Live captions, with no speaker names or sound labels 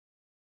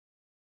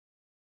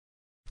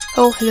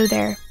Oh, hello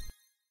there.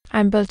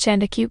 I'm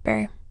Bulchenda Cute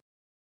Bear.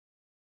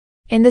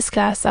 In this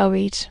class, I'll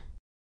read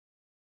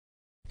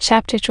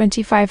Chapter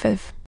 25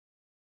 of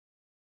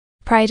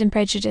Pride and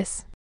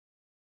Prejudice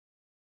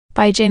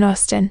by Jane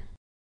Austen.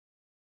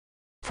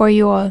 For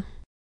you all.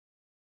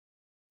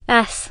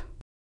 S.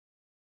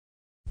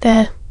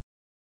 The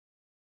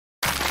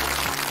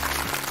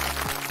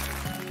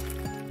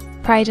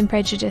Pride and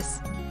Prejudice.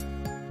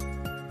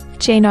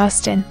 Jane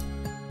Austen.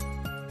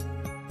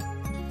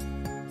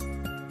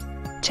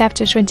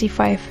 Chapter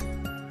 25.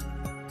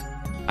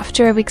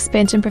 After a week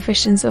spent in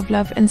professions of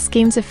love and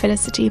schemes of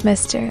felicity,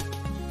 Mr.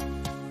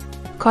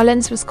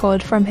 Collins was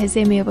called from his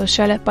amiable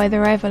Charlotte by the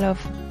arrival of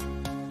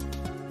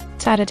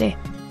Saturday.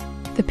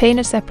 The pain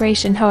of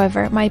separation,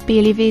 however, might be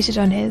alleviated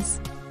on his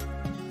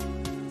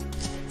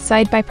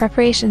side by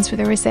preparations for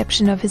the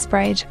reception of his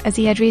bride, as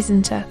he had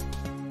reason to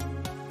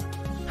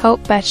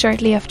hope that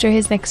shortly after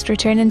his next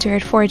return into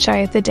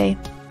Hertfordshire the day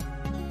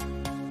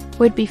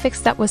would be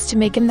fixed that was to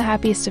make him the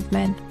happiest of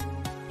men.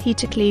 He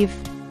took leave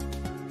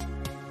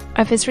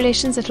of his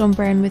relations at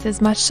Lumburn with as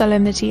much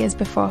solemnity as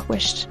before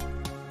wished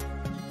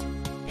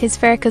his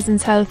fair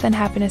cousin's health and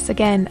happiness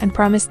again, and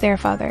promised their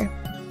father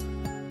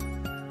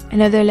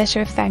another letter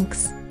of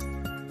thanks.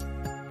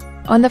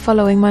 On the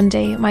following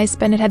Monday, Miss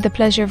Bennet had the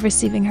pleasure of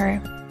receiving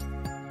her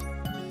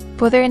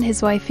brother and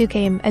his wife, who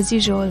came, as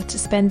usual, to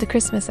spend the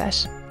Christmas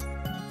at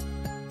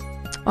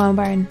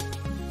Lumburn.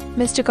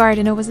 Mr.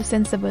 Gardiner was a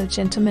sensible,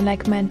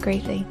 gentlemanlike man,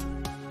 greatly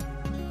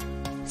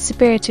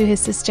superior to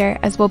his sister,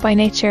 as well by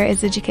nature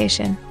as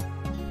education.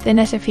 The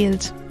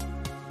Netherfield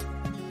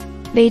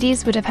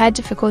ladies would have had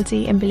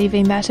difficulty in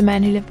believing that a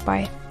man who lived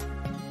by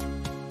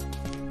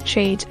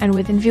trade, and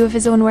within view of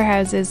his own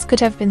warehouses,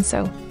 could have been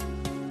so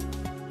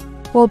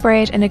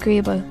well-bred and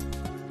agreeable.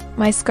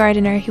 Miss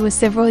Gardiner, who was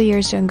several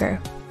years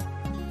younger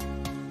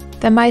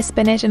than Miss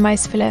Bennet and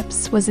Miss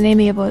Phillips, was an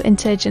amiable,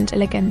 intelligent,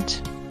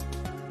 elegant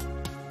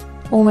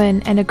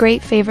woman, and a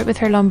great favourite with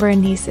her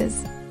Lumburn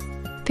nieces.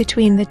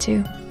 Between the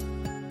two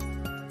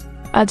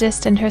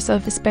eldest and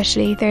herself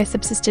especially, there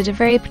subsisted a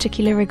very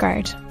particular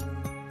regard.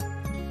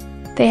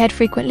 They had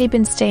frequently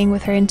been staying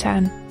with her in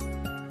town.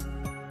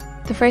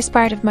 The first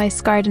part of Miss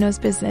Gardiner's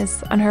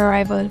business on her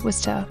arrival was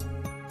to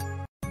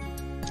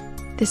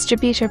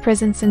distribute her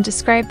presents and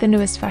describe the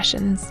newest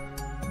fashions.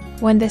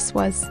 When this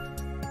was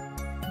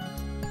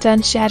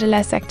done, she had a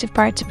less active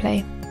part to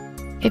play.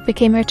 It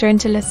became her turn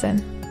to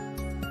listen.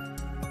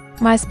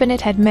 Miss Bennet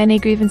had many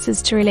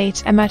grievances to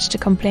relate and much to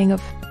complain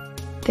of.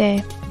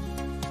 They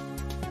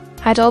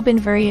had all been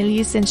very ill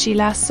used since she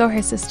last saw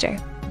her sister.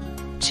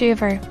 2 of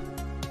her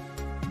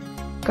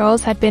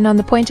girls had been on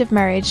the point of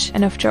marriage,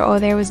 and after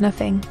all there was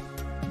nothing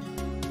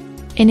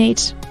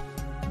innate.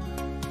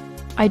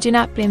 I do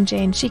not blame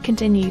Jane, she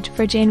continued,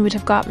 for Jane would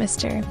have got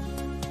Mr.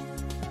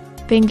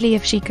 Bingley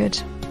if she could.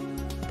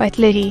 But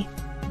Liddy,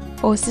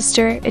 oh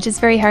sister, it is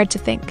very hard to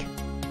think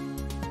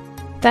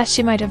that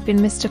she might have been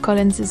Mr.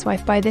 Collins's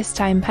wife by this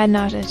time, had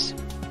not it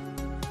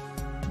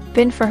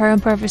been for her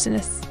own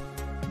perverseness.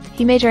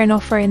 He made her an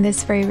offer in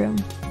this very room,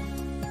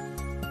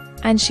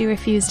 and she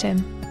refused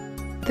him.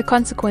 The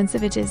consequence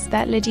of it is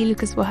that Lady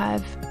Lucas will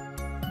have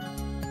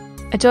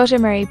a daughter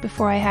married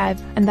before I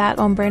have, and that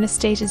Lumburn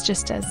estate is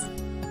just as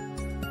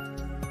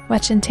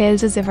much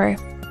entailed as ever.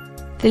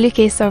 The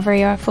Lucas are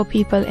very artful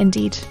people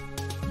indeed.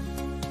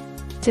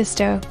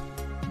 Sister,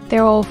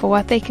 they're all for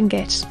what they can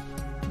get.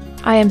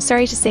 I am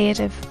sorry to say it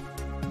of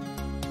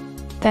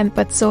them,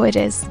 but so it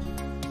is.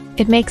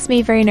 It makes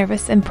me very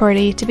nervous and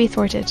poorly to be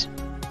thwarted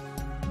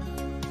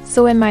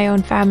so in my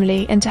own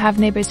family, and to have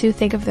neighbours who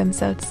think of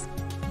themselves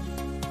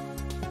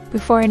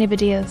before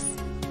anybody else.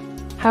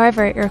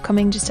 However, your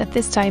coming just at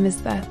this time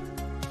is the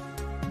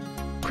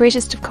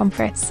greatest of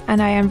comforts,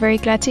 and I am very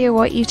glad to hear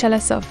what you tell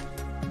us of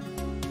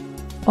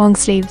long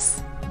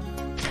sleeves.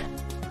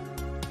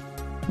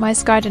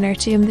 Miss Gardiner,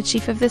 to whom the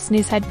chief of this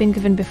news had been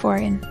given before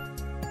in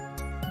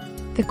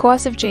the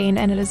course of Jane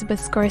and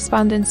Elizabeth's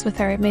correspondence with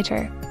her, made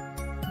her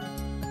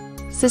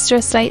sister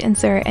a slight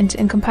answer, and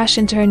in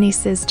compassion to her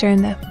nieces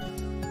turned the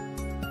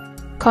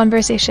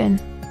conversation.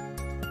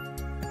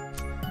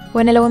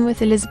 When alone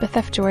with Elizabeth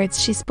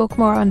afterwards, she spoke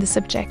more on the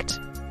subject.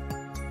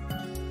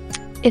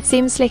 It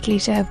seems likely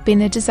to have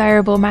been a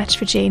desirable match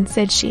for Jane,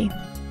 said she.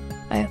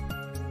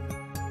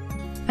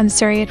 I'm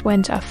sorry it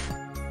went off,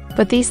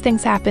 but these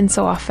things happen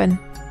so often.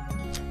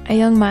 A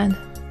young man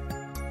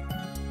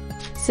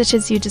such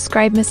as you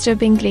describe, Mr.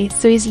 Bingley,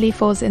 so easily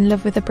falls in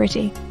love with a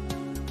pretty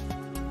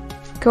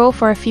girl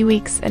for a few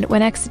weeks, and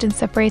when accident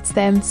separates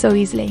them so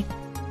easily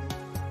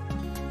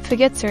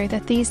forgets her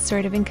that these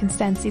sort of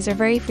inconstancies are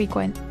very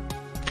frequent.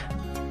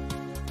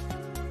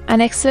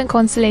 An excellent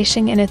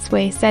consolation in its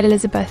way, said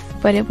Elizabeth,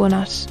 but it will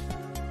not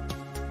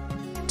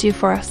do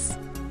for us.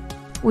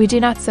 We do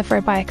not suffer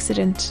by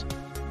accident.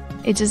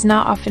 It does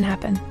not often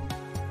happen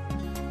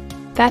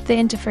that the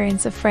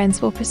interference of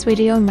friends will persuade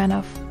a young man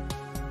of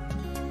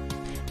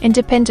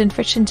independent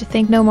fortune to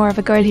think no more of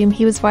a girl whom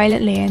he was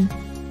violently in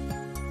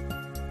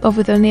love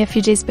with only a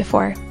few days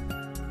before.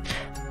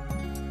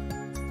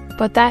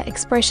 But that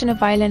expression of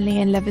violently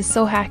in love is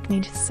so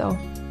hackneyed, so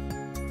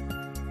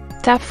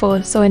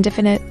tactful, so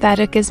indefinite, that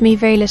it gives me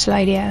very little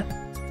idea.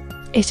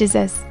 It is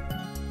as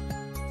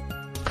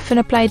often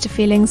applied to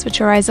feelings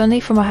which arise only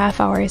from a half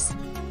hour's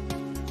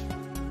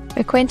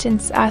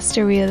acquaintance asked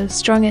a real,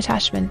 strong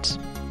attachment.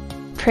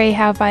 Pray,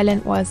 how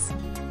violent was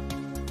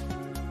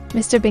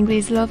Mr.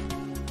 Bingley's love?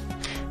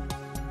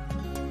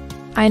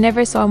 I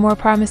never saw a more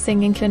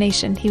promising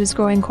inclination. He was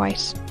growing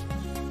quite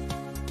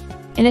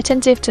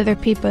inattentive to other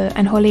people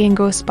and wholly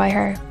engrossed by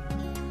her.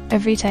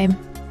 Every time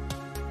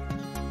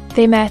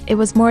they met, it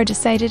was more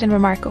decided and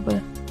remarkable.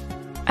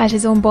 At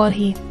his own ball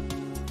he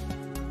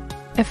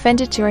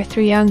offended 2 or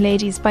 3 young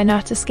ladies by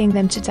not asking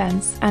them to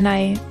dance, and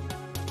I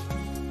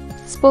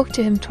spoke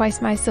to him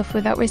twice myself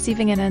without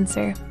receiving an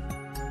answer.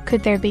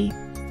 Could there be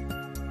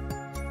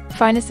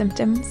finer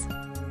symptoms?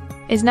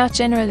 Is not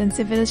general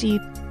incivility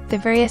the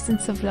very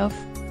essence of love?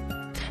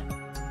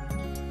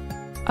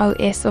 Oh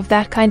yes, of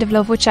that kind of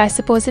love which I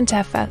suppose him to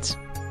have felt.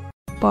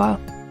 But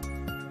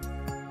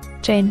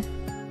Jane,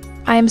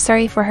 I am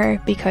sorry for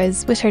her,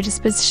 because with her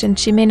disposition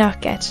she may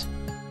not get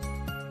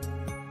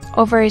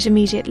over it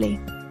immediately.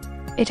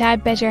 It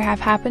had better have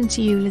happened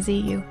to you, Lizzie.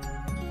 You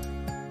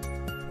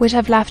would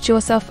have laughed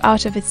yourself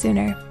out of it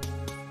sooner.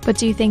 But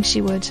do you think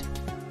she would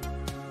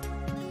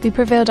be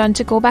prevailed on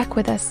to go back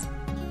with us?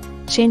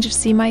 Change of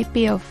sea might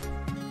be of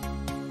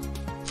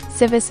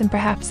service, and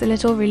perhaps a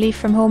little relief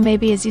from home may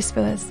be as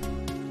useful as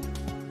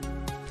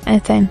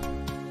anything.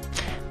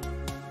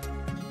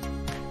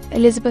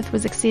 Elizabeth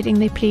was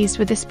exceedingly pleased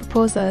with this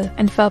proposal,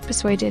 and felt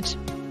persuaded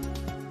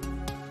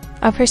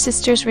of her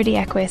sister's ready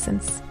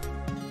acquiescence.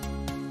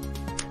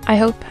 I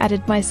hope,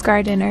 added Miss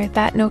Gardiner,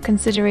 that no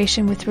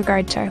consideration with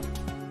regard to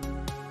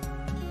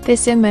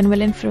this young man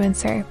will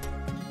influence her.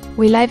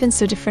 We live in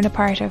so different a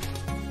part of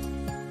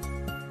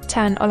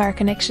town, all our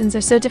connections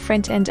are so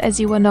different, and as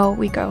you will know,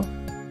 we go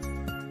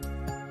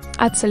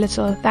out so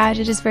little that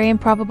it is very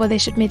improbable they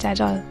should meet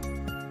at all,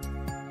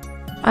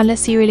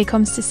 unless he really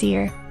comes to see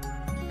her.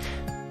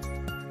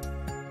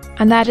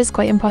 And that is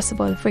quite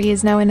impossible, for he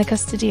is now in the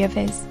custody of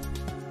his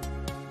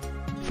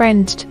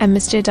friend, and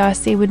Mr.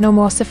 Darcy would no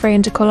more suffer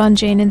to call on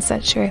Jane in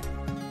such a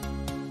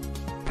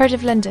part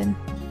of London.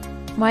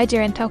 My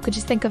dear aunt, how could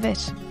you think of it?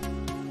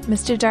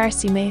 Mr.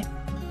 Darcy may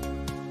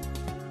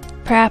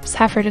perhaps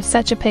have heard of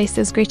such a place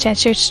as Great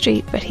Church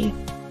Street, but he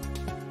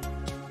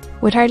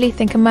would hardly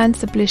think a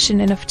man's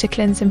ablution enough to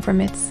cleanse him from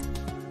its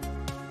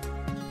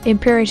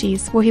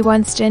impurities, were he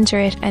once to enter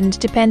it, and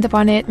depend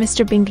upon it,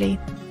 Mr. Bingley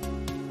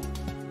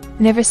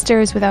never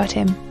stirs without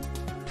him.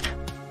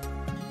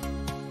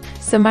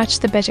 So much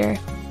the better.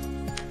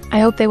 I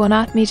hope they will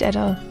not meet at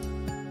all.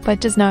 But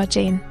does not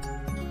Jane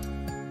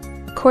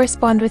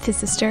correspond with his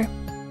sister?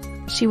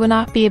 She will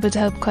not be able to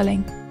help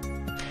calling.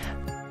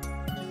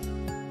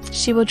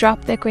 She will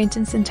drop the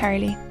acquaintance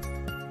entirely.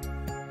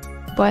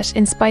 But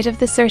in spite of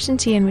the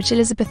certainty in which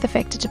Elizabeth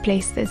affected to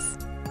place this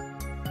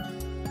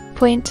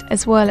point,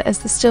 as well as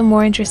the still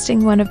more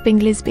interesting one of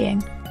Bingley's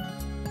being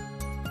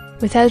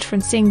withheld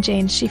from seeing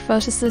Jane, she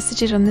felt a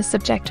solicitude on this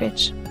subject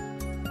which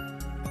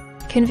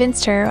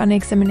convinced her on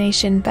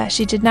examination that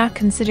she did not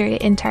consider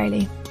it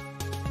entirely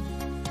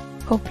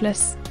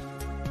hopeless.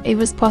 It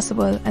was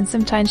possible, and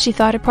sometimes she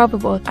thought it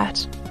probable,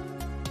 that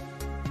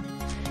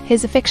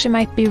his affection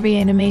might be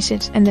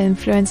reanimated, and the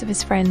influence of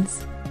his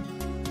friends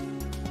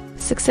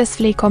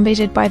successfully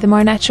combated by the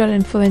more natural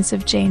influence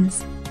of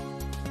Jane's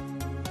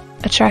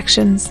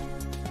attractions.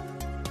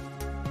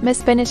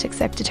 Miss Bennet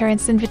accepted her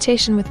aunt's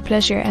invitation with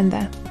pleasure, and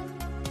the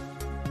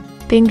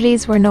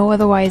Bingleys were no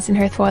otherwise in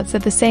her thoughts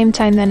at the same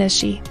time than as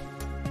she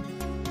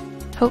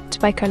hoped,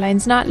 by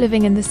Caroline's not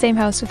living in the same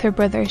house with her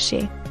brother,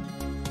 she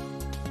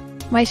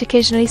might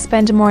occasionally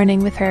spend a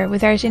morning with her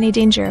without any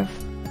danger of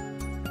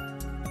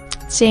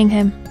seeing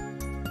him.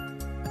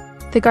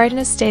 The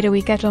Gardiners stayed a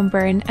week at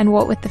Lumburn, and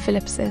what with the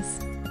Phillipses,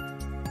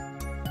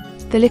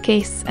 the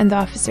Lucases, and the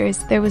officers,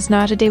 there was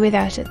not a day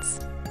without its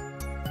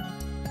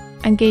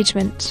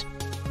engagement.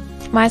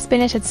 Miss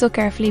Bennet had so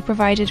carefully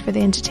provided for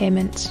the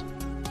entertainment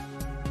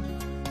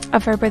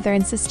of her brother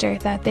and sister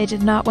that they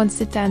did not once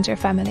sit down to her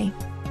family.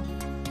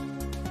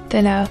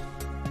 Then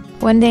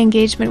when the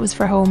engagement was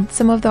for home,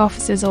 some of the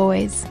officers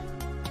always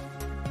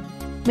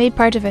made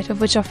part of it, of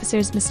which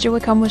officers Mr.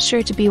 Wickham was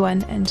sure to be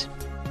one, and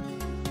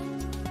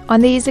on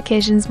these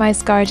occasions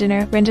Miss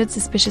Gardiner, rendered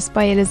suspicious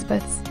by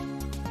Elizabeth's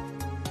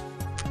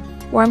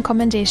warm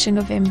commendation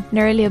of him,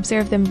 narrowly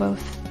observed them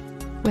both,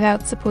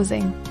 without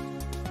supposing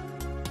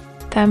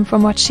them,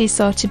 from what she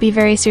saw, to be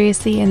very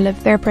seriously in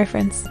love. Their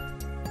preference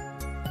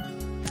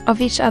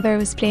of each other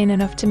was plain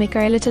enough to make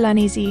her a little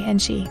uneasy,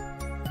 and she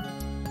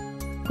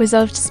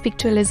resolved to speak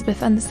to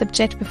Elizabeth on the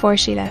subject before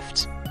she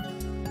left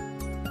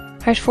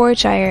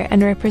Hertfordshire,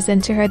 and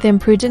represent to her the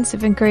imprudence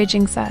of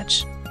encouraging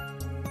such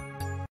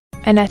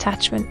an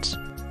attachment.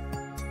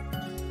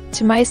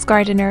 To Miss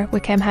Gardiner,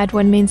 Wickham had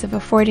one means of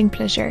affording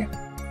pleasure,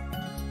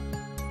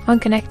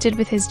 unconnected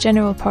with his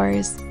general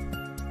powers.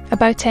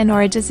 About 10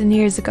 or a dozen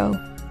years ago,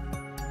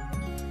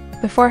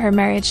 before her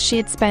marriage, she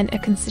had spent a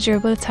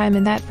considerable time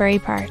in that very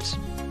part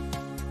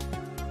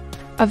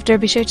of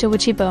Derbyshire to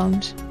which he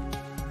belonged.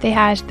 They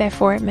had,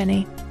 therefore,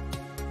 many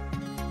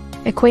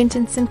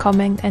acquaintance in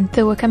common, and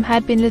though Wickham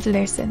had been little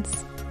there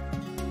since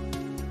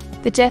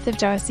the death of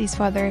Darcy's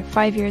father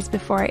 5 years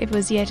before, it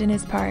was yet in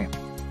his power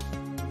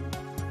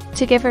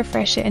to give her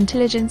fresher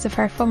intelligence of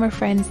her former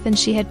friends than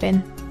she had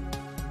been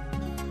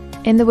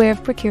in the way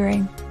of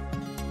procuring.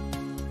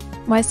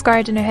 Miss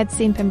Gardiner had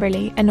seen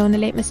Pemberley and known the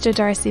late Mr.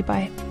 Darcy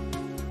by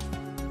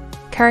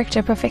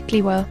character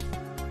perfectly well.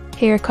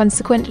 Here,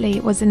 consequently,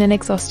 was an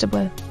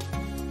inexhaustible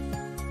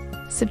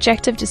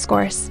subjective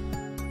discourse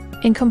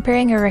in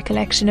comparing her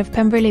recollection of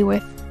Pemberley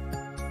with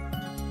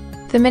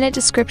the minute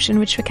description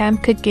which Wickham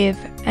could give,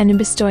 and in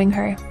bestowing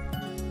her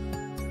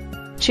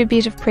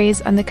tribute of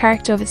praise on the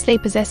character of its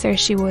late possessor,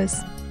 she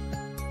was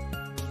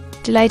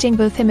delighting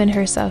both him and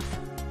herself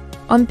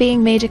on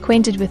being made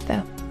acquainted with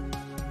the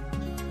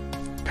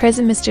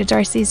present Mr.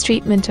 Darcy's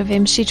treatment of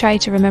him. She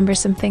tried to remember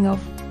something of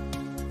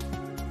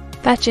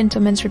that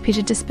gentleman's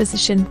reputed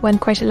disposition when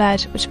quite a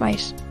lad, which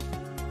might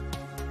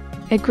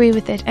agree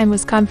with it, and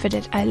was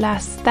confident at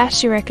last that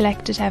she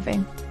recollected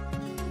having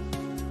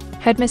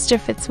had Mr.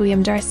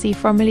 Fitzwilliam Darcy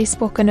formerly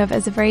spoken of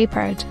as a very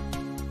proud,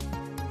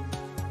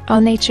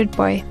 ill-natured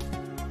boy.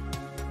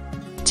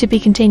 To be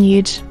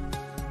continued.